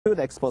to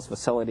the exposed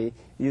facility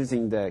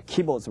using the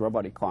Kibo's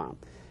robotic arm.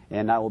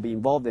 And I will be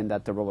involved in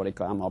that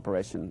robotic arm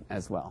operation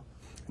as well.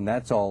 And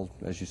that's all,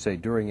 as you say,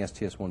 during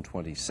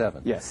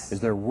STS-127. Yes. Is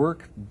there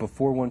work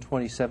before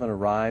 127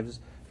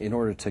 arrives in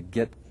order to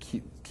get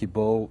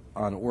Kibo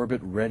on orbit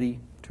ready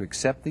to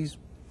accept these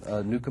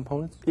new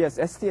components? Yes,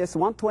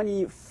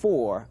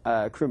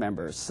 STS-124 crew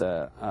members,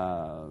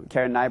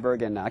 Karen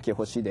Nyberg and Aki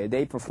Hoshide,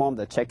 they performed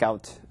the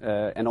checkout,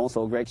 and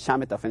also Greg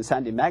Shamitov and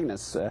Sandy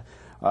Magnus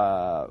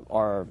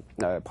are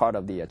part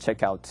of the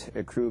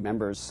checkout crew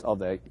members of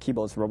the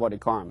Kibo's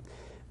robotic arm.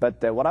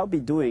 But what I'll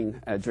be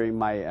doing during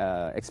my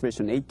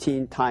Expedition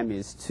 18 time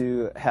is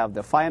to have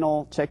the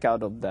final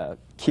checkout of the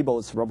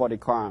Kibo's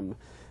robotic arm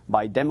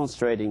by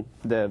demonstrating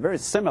the very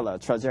similar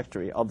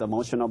trajectory of the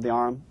motion of the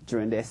arm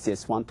during the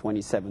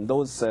STS-127.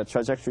 Those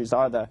trajectories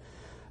are the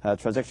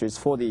trajectories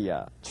for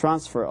the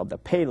transfer of the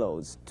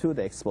payloads to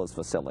the exposed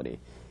facility.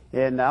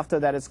 And after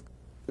that is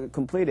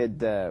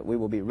completed, we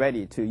will be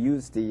ready to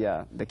use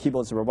the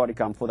Kibo's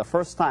robotic arm for the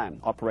first time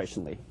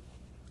operationally.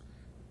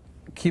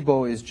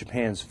 Kibo is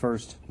Japan's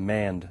first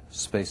manned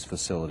space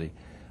facility.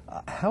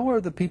 How are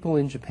the people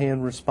in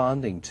Japan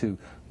responding to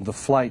the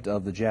flight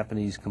of the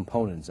Japanese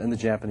components and the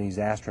Japanese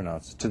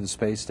astronauts to the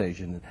space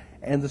station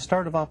and the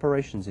start of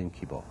operations in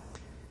Kibo?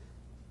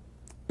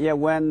 Yeah,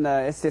 when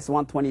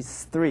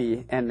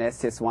STS-123 and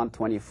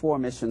STS-124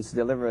 missions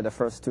delivered the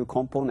first two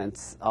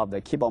components of the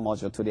Kibo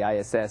module to the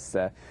ISS,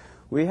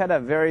 we had a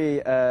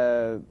very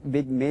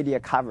big media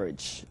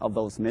coverage of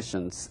those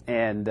missions,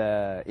 and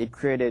it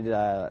created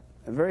a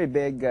very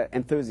big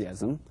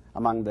enthusiasm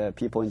among the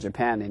people in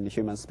Japan in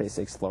human space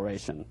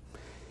exploration.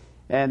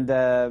 And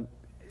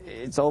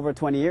it's over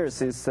 20 years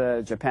since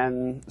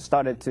Japan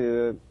started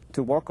to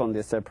work on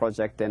this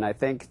project, and I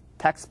think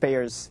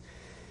taxpayers,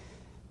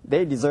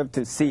 they deserve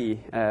to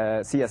see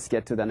us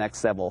get to the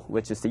next level,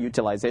 which is the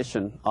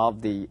utilization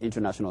of the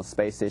International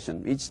Space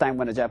Station. Each time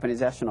when a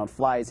Japanese astronaut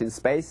flies in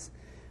space,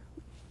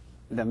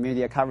 the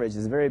media coverage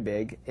is very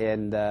big,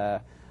 and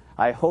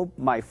I hope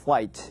my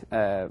flight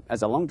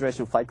as a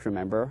long-duration flight crew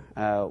member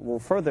will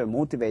further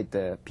motivate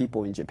the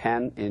people in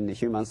Japan in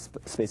human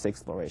space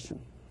exploration.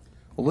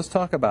 Well, let's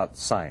talk about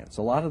science.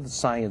 A lot of the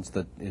science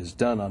that is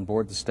done on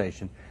board the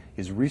station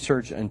is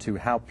research into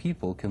how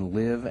people can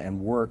live and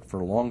work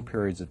for long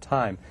periods of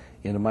time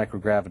in a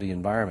microgravity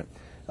environment.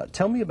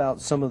 Tell me about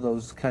some of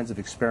those kinds of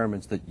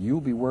experiments that you'll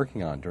be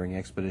working on during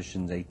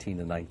Expeditions 18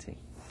 and 19.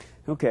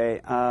 Okay,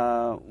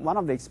 one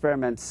of the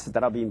experiments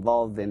that I'll be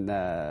involved in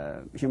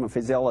human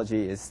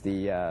physiology is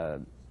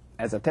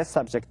as a test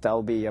subject,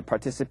 I'll be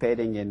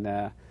participating in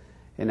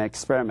an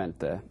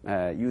experiment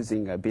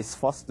using a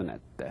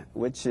bisphosphonate,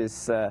 which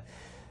is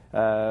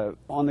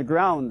on the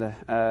ground,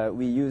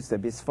 we use the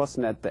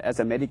bisphosphonate as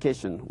a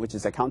medication, which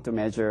is a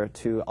countermeasure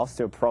to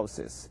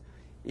osteoporosis.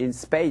 In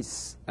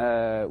space,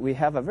 we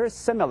have a very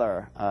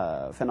similar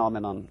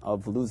phenomenon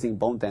of losing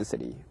bone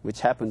density,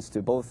 which happens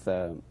to both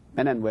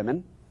men and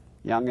women,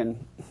 young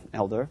and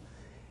elder.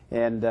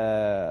 And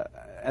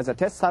as a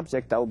test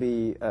subject, I'll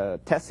be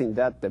testing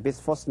the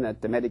bisphosphonate,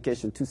 the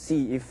medication, to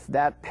see if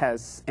that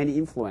has any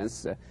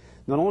influence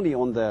not only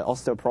on the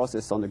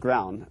osteoporosis on the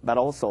ground, but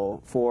also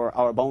for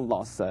our bone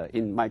loss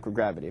in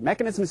microgravity.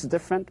 Mechanism is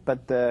different,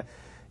 but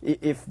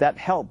if that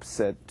helps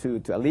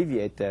to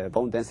alleviate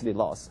bone density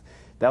loss,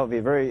 that would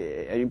be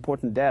very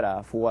important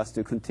data for us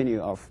to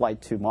continue our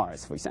flight to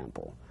Mars, for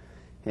example.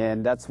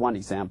 And that's one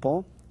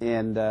example.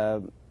 And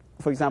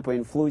for example,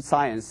 in fluid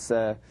science,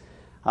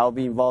 I'll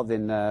be involved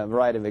in a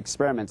variety of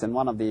experiments, and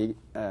one of the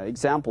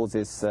examples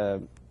is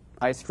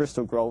ice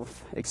crystal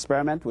growth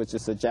experiment, which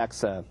is a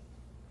JAXA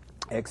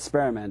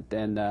experiment.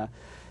 And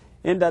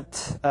in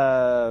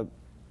that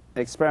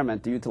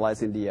experiment,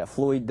 utilizing the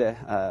fluid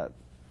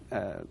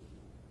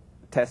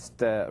test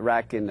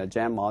rack in the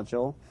JAM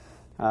module,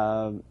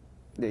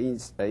 the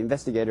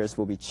investigators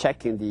will be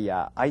checking the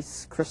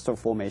ice crystal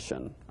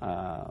formation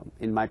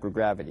in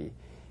microgravity.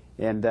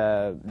 And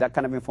that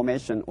kind of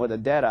information or the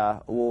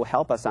data will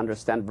help us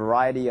understand a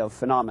variety of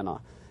phenomena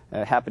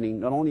happening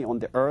not only on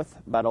the Earth,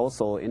 but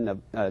also in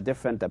the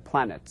different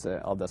planets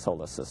of the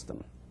solar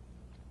system.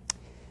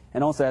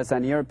 And also, as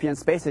an European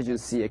Space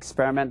Agency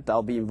experiment,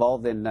 I'll be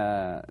involved in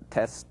a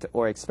test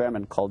or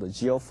experiment called the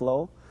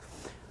GeoFlow,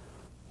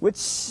 which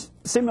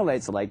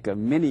simulates like a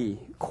mini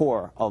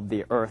core of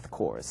the Earth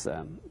cores.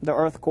 The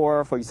Earth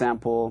core, for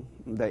example,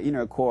 the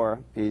inner core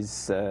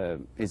is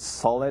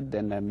solid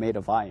and made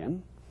of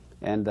iron.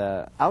 And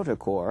the outer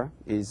core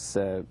is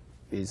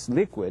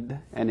liquid,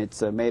 and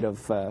it's made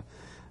of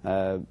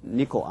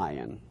nickel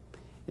ion.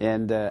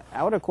 And the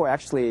outer core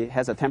actually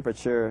has a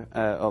temperature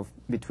of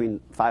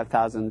between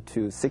 5,000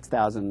 to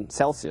 6,000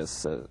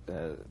 Celsius,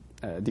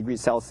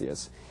 degrees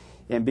Celsius.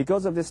 And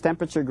because of this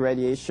temperature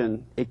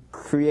gradation, it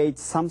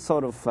creates some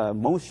sort of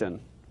motion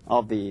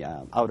of the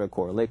outer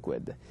core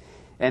liquid.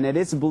 And it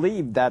is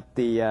believed that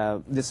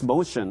this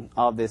motion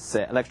of this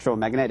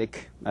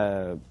electromagnetic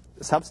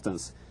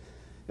substance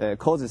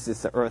causes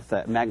this Earth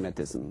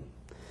magnetism.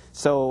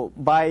 So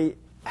by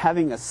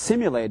having a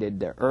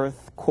simulated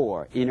Earth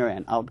core, inner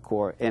and out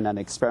core, in an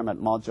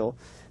experiment module,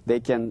 they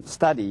can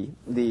study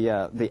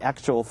the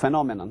actual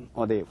phenomenon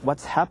or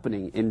what's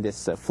happening in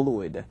this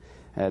fluid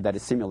that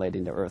is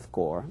simulating the Earth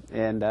core.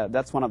 And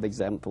that's one of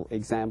the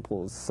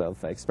examples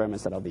of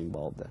experiments that I'll be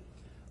involved in.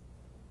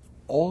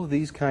 All of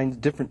these kinds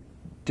of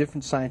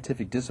different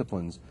scientific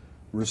disciplines,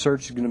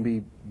 research is going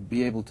to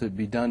be able to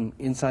be done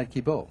inside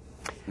Kibo.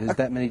 There's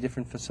that many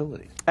different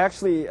facilities.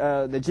 Actually,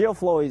 the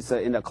geoflow is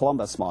in the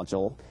Columbus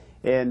module,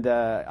 and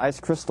ice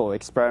crystal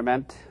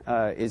experiment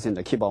is in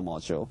the Kibo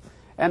module.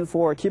 And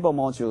for Kibo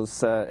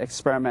module's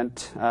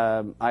experiment,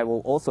 I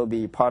will also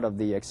be part of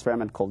the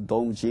experiment called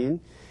Dome Gene,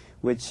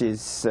 which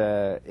is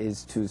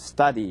to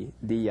study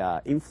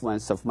the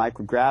influence of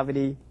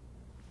microgravity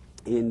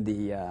in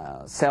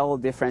the cell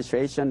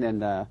differentiation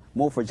and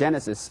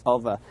morphogenesis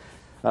of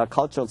a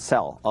cultured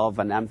cell of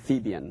an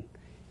amphibian.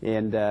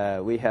 And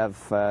we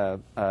have a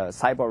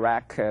cyber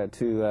rack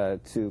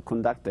to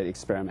conduct the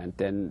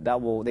experiment. And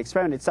the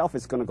experiment itself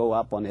is going to go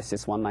up on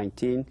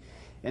SS-119,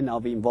 and I'll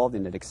be involved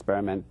in that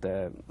experiment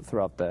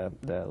throughout the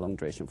long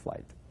duration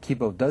flight.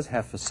 Kibo does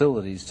have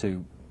facilities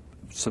to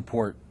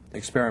support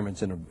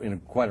experiments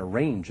in quite a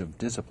range of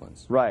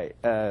disciplines. Right.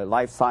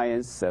 Life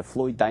science,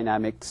 fluid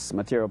dynamics,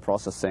 material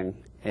processing,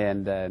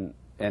 and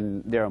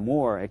there are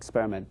more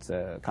experiments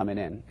coming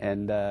in.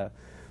 And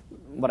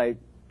what I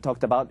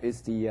talked about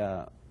is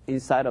the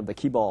inside of the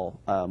Kibo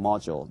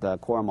module, the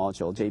core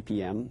module,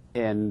 JPM,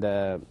 and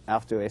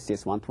after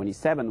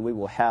STS-127, we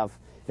will have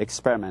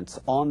experiments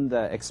on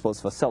the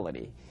exposed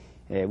facility,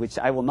 which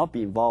I will not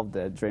be involved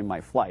during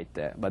my flight,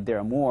 but there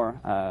are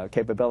more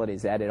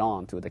capabilities added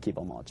on to the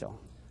Kibo module.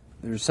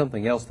 There's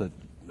something else that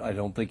I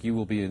don't think you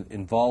will be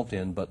involved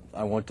in, but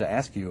I want to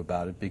ask you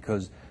about it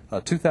because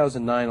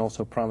 2009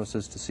 also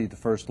promises to see the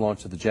first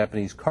launch of the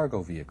Japanese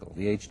cargo vehicle,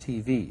 the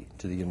HTV,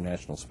 to the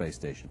International Space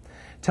Station.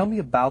 Tell me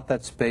about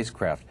that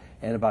spacecraft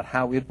and about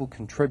how it will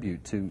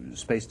contribute to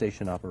space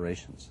station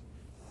operations.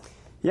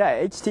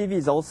 Yeah, HTV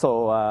is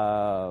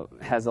also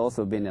has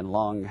also been in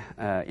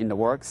the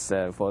works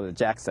for the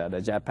JAXA,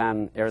 the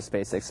Japan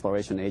Aerospace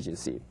Exploration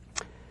Agency.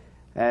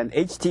 And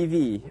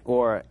HTV,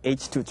 or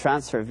H2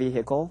 transfer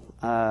vehicle,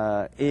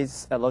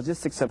 is a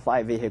logistics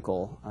supply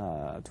vehicle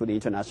to the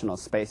International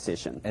Space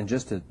Station. And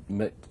just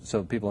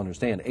so people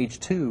understand,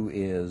 H2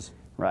 is?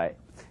 Right.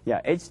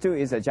 Yeah, H2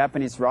 is a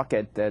Japanese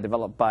rocket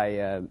developed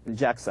by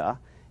JAXA,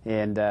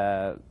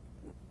 and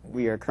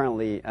we are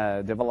currently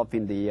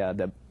developing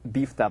the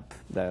beefed up,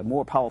 the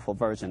more powerful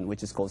version,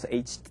 which is called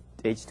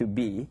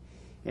H2B,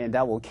 and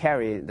that will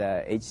carry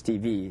the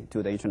HTV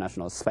to the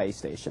International Space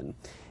Station.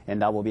 And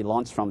that will be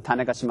launched from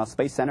Tanegashima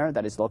Space Center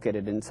that is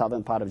located in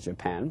southern part of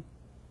Japan.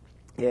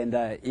 And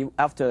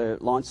after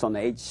launch on the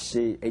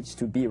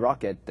H2B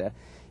rocket,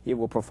 it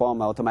will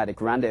perform automatic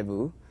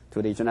rendezvous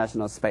to the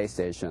International Space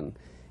Station.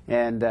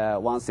 And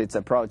once it's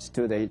approached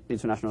to the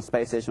International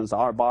Space Station's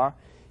R-bar,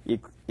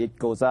 it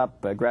goes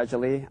up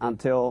gradually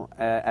until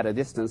at a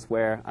distance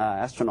where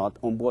astronaut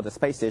on board the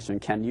space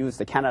station can use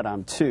the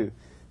Canadarm2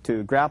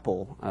 to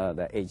grapple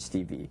the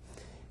HTV.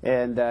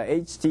 And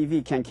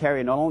HTV can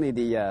carry not only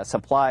the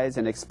supplies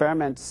and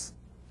experiments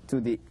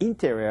to the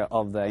interior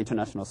of the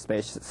International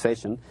Space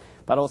Station,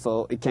 but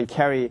also it can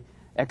carry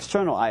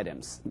external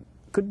items.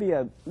 Could be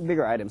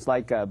bigger items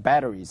like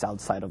batteries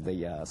outside of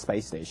the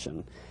space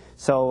station.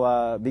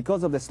 So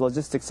because of this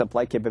logistics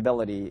supply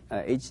capability,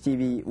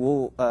 HTV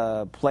will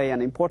play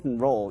an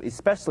important role,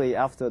 especially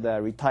after the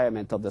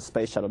retirement of the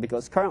space shuttle,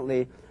 because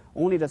currently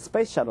only the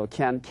space shuttle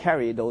can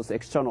carry those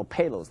external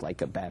payloads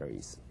like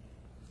batteries.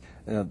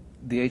 The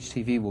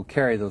HTV will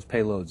carry those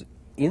payloads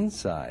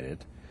inside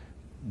it,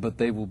 but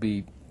they will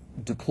be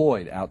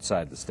deployed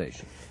outside the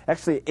station.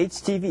 Actually,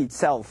 HTV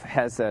itself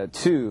has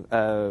two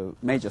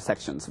major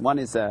sections. One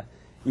is an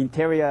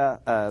interior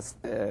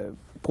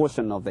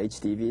portion of the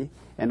HTV,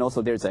 and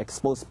also there's an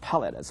exposed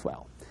pallet as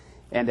well.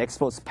 And the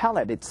exposed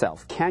pallet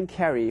itself can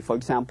carry, for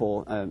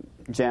example,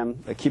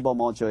 GEM, the Kibo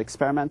module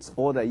experiments,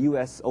 or the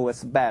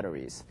USOS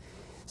batteries.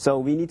 So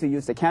we need to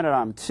use the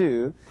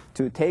Canadarm2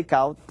 to take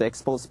out the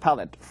exposed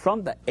pallet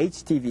from the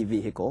HTV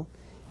vehicle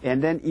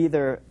and then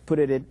either put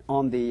it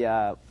on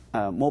the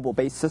mobile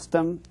base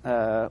system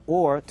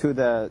or to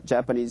the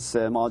Japanese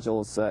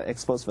module's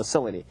exposed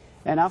facility.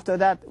 And after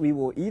that, we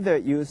will either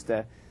use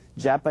the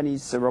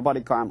Japanese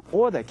robotic arm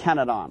or the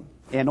Canadarm,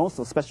 and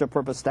also special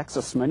purpose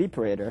Texas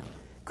manipulator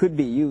could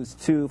be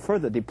used to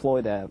further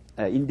deploy the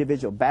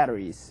individual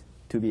batteries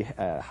to be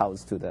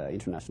housed to the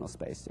International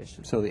Space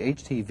Station. So the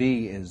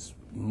HTV is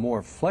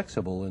more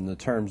flexible in the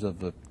terms of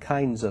the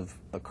kinds of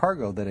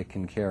cargo that it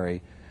can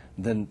carry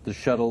than the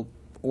shuttle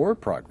or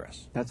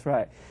Progress. That's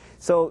right.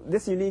 So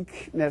this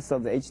uniqueness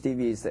of the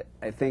HTV is,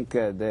 I think,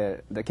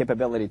 the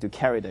capability to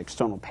carry the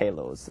external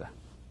payloads.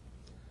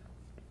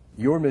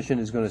 Your mission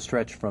is going to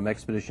stretch from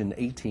Expedition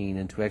 18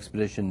 into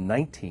Expedition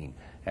 19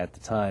 at the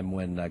time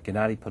when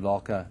Gennady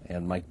Padalka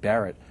and Mike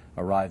Barrett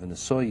arrive in the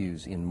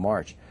Soyuz in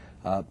March.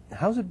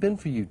 How's it been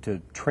for you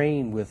to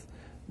train with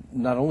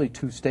not only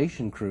two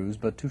station crews,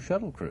 but two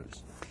shuttle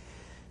crews?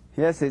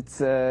 Yes,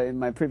 it's in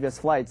my previous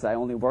flights, I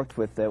only worked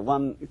with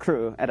one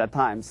crew at a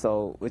time,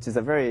 so which is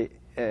a very